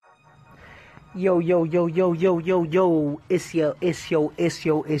Yo, yo, yo, yo, yo, yo, yo. It's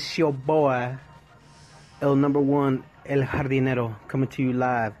your boy, El number one, El Jardinero, coming to you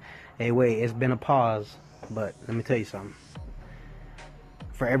live. Hey, wait, it's been a pause, but let me tell you something.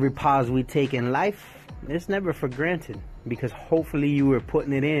 For every pause we take in life, it's never for granted, because hopefully you were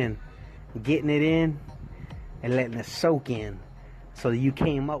putting it in, getting it in, and letting it soak in, so that you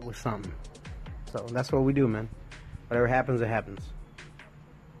came up with something. So that's what we do, man. Whatever happens, it happens.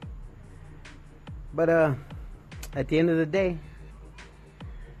 But at the end of the day,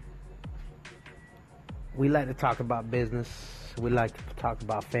 we like to talk about business. We like to talk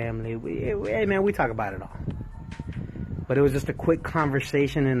about family. Hey man, we talk about it all. But it was just a quick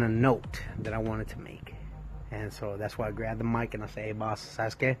conversation and a note that I wanted to make. And so that's why I grabbed the mic and I say, hey boss,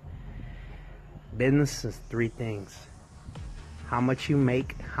 Sasuke, business is three things. How much you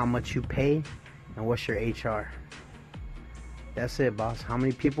make, how much you pay, and what's your HR. That's it, boss. How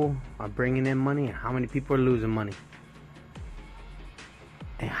many people are bringing in money and how many people are losing money?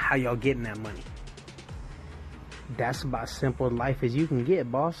 And how y'all getting that money? That's about as simple life as you can get,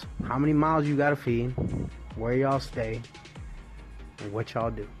 boss. How many miles you gotta feed, where y'all stay, and what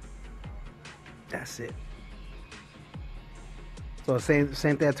y'all do. That's it. So same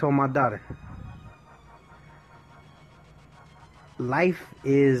thing I told my daughter. Life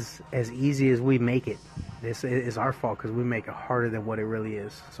is as easy as we make it. This is our fault because we make it harder than what it really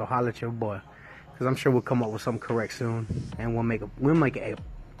is. So holla at your boy, because I'm sure we'll come up with something correct soon, and we'll make an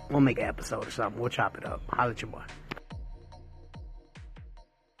episode or something. We'll chop it up. Holla at your boy.